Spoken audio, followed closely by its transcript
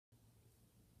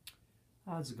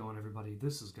How's it going, everybody?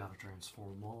 This is Gotta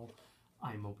Transform All.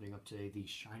 I'm opening up today the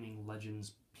Shining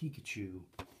Legends Pikachu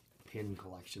pin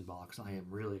collection box. I am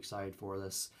really excited for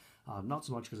this. Not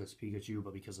so much because it's Pikachu,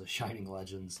 but because of Shining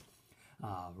Legends.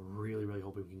 Really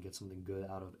hoping we can get something good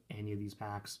out of any of these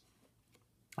packs.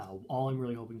 All I'm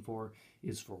really hoping for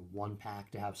is for one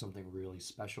pack to have something really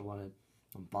special in it.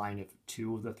 I'm fine if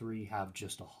two of the three have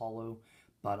just a holo,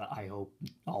 but I hope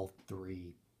all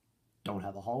three don't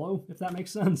have a holo, if that makes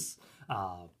sense.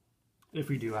 If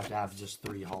we do have to have just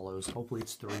three holos, hopefully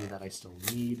it's three that I still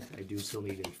need. I do still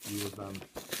need a few of them.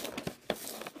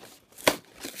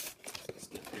 Let's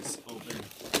get this open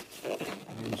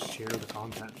and share the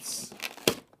contents.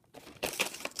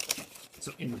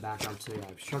 So in the background today I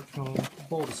have Sharkcone,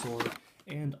 Bulbasaur,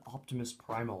 and Optimus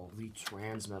Primal, the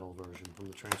Transmetal version from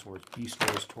the Transformers Beast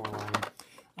Wars tour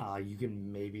line. You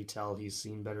can maybe tell he's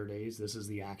seen better days. This is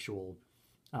the actual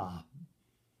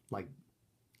like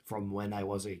from when I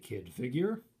was a kid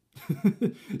figure.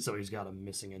 So he's got a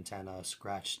missing antenna,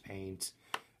 scratched paint,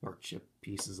 or chipped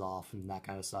pieces off and that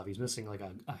kind of stuff. He's missing like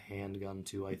a handgun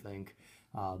too, I think.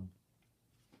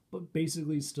 But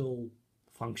basically still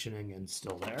functioning and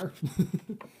still there.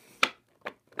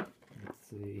 Let's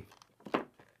see.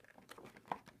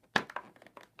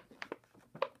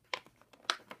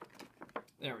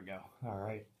 There we go. All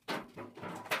right.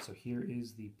 So here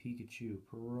is the Pikachu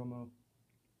promo.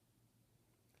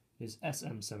 Is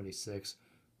SM76.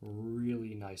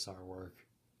 Really nice artwork.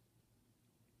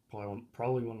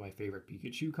 Probably one of my favorite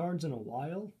Pikachu cards in a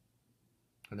while.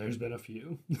 And there's been a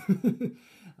few.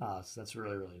 So that's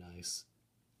really nice.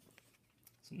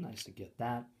 So nice to get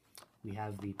that. We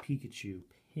have the Pikachu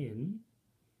pin,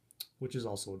 which is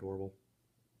also adorable.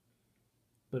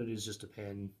 But it is just a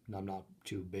pin, and I'm not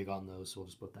too big on those, so we'll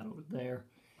just put that over there.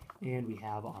 And we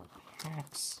have our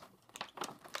packs,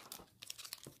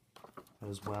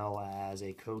 as well as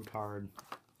a code card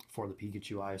for the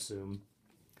Pikachu, I assume.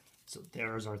 So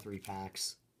there's our three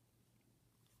packs.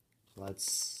 So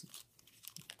let's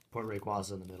put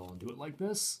Rayquaza in the middle and do it like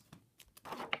this.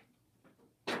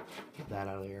 Get that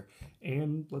out of here.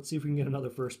 And let's see if we can get another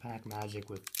first pack magic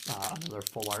with another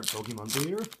full art Pokemon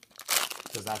breeder.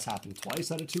 Because that's happened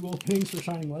twice out of two openings for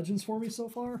Shining Legends for me so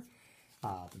far.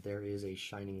 But there is a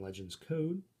Shining Legends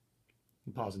code.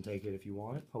 You can pause and take it if you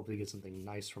want it. Hopefully get something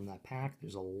nice from that pack.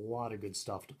 There's a lot of good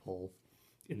stuff to pull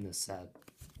in this set.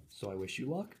 So I wish you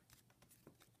luck.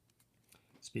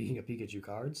 Speaking of Pikachu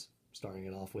cards, starting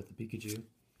it off with the Pikachu.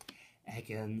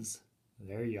 Ekans,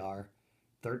 there you are.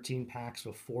 13 packs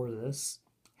before this.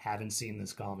 Haven't seen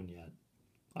this common yet.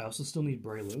 I also still need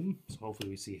Breloom, so hopefully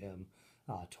we see him.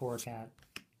 Torracat.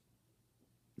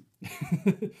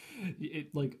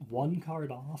 Like one card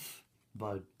off,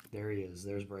 but there he is.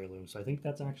 There's Breloom. So I think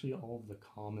that's actually all of the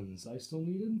commons I still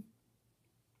needed.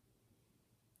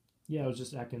 Yeah, it was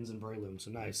just Ekans and Breloom.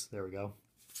 So nice. There we go.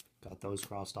 Got those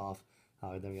crossed off.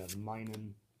 Then we have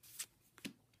Minun,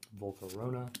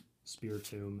 Volcarona,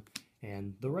 Spiritomb,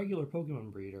 and the regular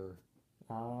Pokemon breeder.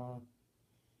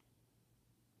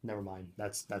 Never mind.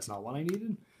 That's not what I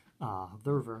needed.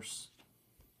 The reverse.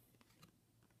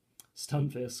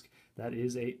 Stunfisk. That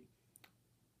is a...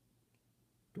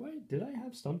 Did I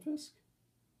have Stunfisk?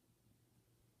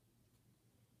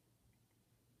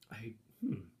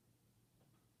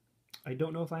 I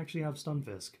don't know if I actually have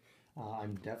Stunfisk.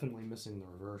 I'm definitely missing the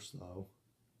reverse, though.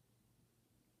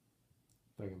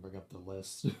 If I can bring up the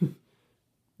list.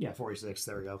 Yeah, 46,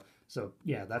 there we go. So,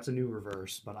 yeah, that's a new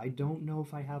reverse, but I don't know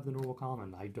if I have the normal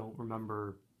common. I don't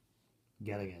remember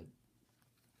getting it.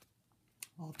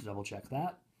 I'll have to double check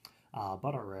that.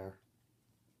 But our rare.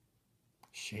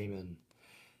 Shaymin.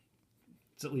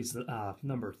 It's at least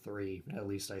number 3, at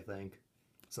least, I think.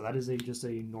 So that is just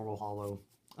a normal holo.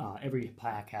 Every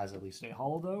pack has at least a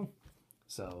holo, though.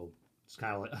 So it's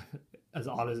kind of like, as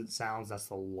odd as it sounds, that's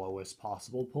the lowest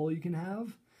possible pull you can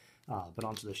have. But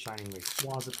onto the Shining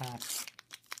Rayquaza pack.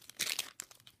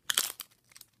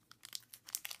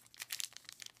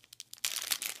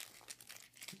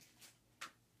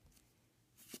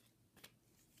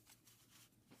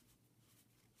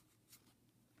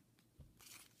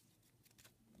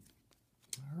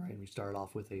 Alright, we start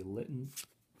off with a Litten,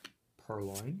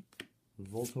 Purloin,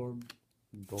 Voltorb,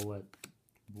 Golett,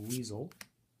 Weasel,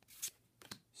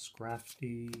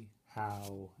 Scrafty,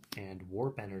 How, and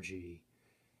Warp Energy.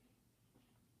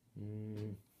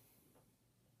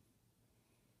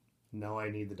 No,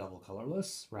 I need the double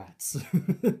colorless. Rats.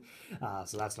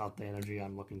 So that's not the energy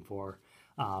I'm looking for.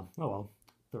 Oh well,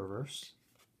 the reverse.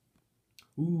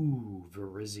 Ooh,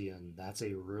 Virizion. That's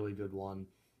a really good one.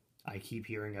 I keep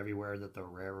hearing everywhere that the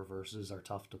rare reverses are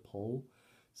tough to pull.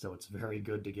 So it's very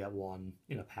good to get one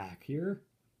in a pack here.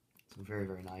 It's very,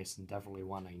 very nice, and definitely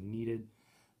one I needed.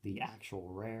 The actual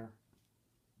rare.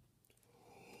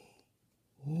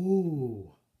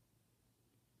 Ooh.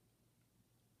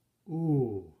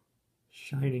 Ooh.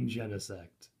 Shining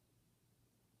Genesect.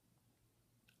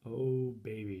 Oh,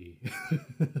 baby.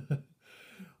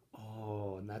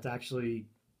 Oh, and that's actually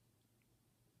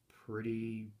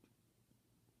pretty,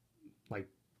 like,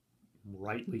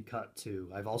 rightly cut,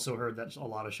 too. I've also heard that a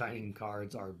lot of Shining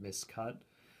cards are miscut.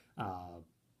 Uh,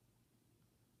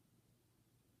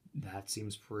 that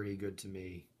seems pretty good to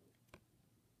me.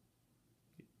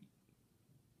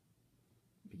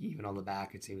 Even on the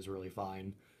back, it seems really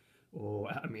fine. Oh,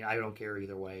 I mean, I don't care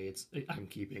either way. I'm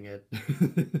keeping it.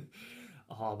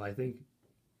 I think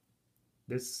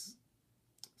this.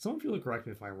 Someone feel to correct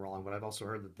me if I'm wrong, but I've also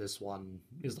heard that this one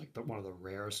is like one of the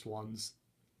rarest ones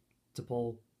to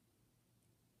pull.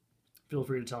 Feel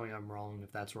free to tell me I'm wrong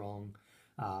if that's wrong.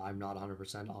 I'm not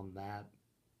 100% on that,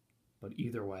 but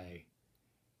either way,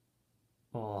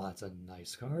 oh, that's a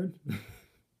nice card.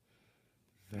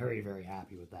 Very, very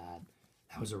happy with that.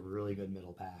 That was a really good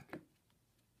middle pack.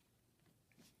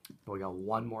 But we got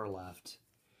one more left.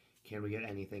 Can we get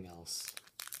anything else?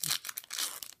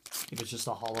 If it's just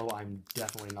a holo, I'm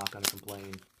definitely not going to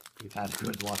complain. We've had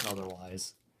good luck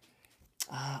otherwise.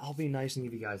 I'll be nice and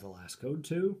give you guys the last code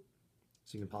too.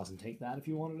 So you can pause and take that if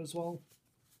you want it as well.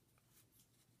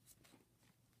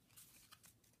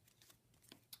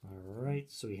 Alright,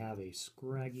 so we have a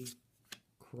Scraggy,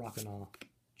 Croconaw,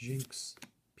 Jinx,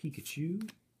 Pikachu,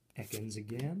 Ekans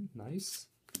again, nice,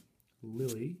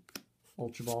 Lily,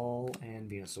 Ultra Ball, and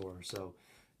Venusaur. So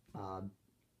I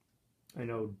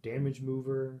know Damage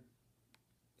Mover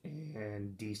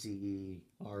and DCE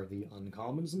are the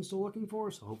uncommons I'm still looking for,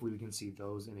 so hopefully we can see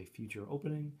those in a future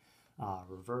opening.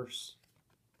 Reverse.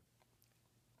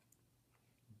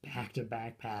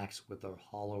 Back-to-back packs with a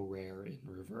holo rare in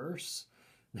reverse.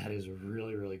 That is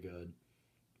really, really good.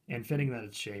 And fitting that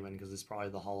it's Shaymin, because it's probably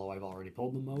the holo I've already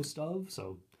pulled the most of,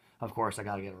 so of course I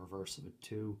gotta get a reverse of it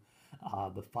too.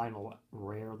 The final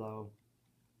rare, though.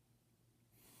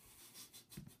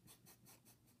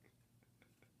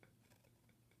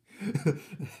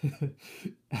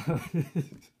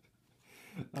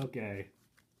 Okay.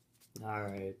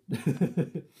 Alright.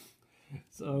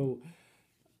 So,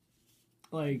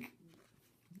 like,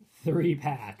 3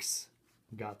 packs.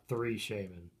 Got 3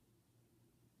 Shaymin.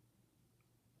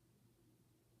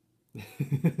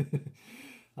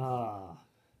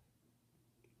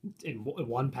 And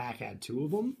one pack had 2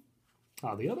 of them.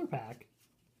 The other pack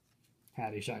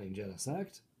had a Shining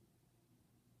Genesect.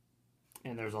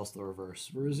 And there's also the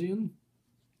reverse Venusaur,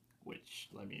 which,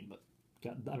 I mean,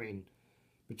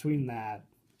 between that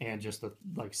and just the,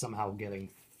 like, somehow getting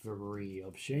 3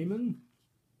 of Shaymin,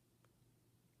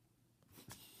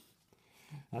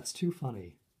 that's too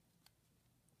funny.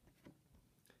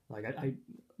 Like, I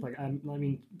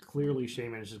mean, clearly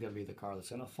Shaymin is just going to be the card that's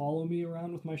going to follow me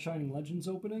around with my Shining Legends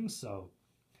openings, so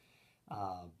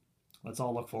let's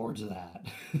all look forward to that.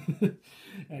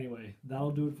 Anyway, that'll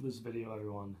do it for this video,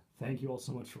 everyone. Thank you all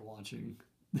so much for watching.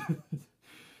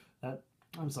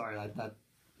 I'm sorry,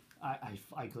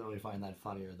 I clearly find that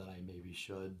funnier than I maybe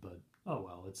should, but oh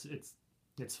well,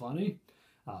 it's funny.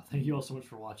 Thank you all so much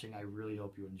for watching. I really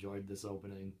hope you enjoyed this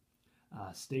opening.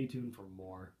 Stay tuned for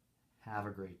more. Have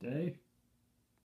a great day.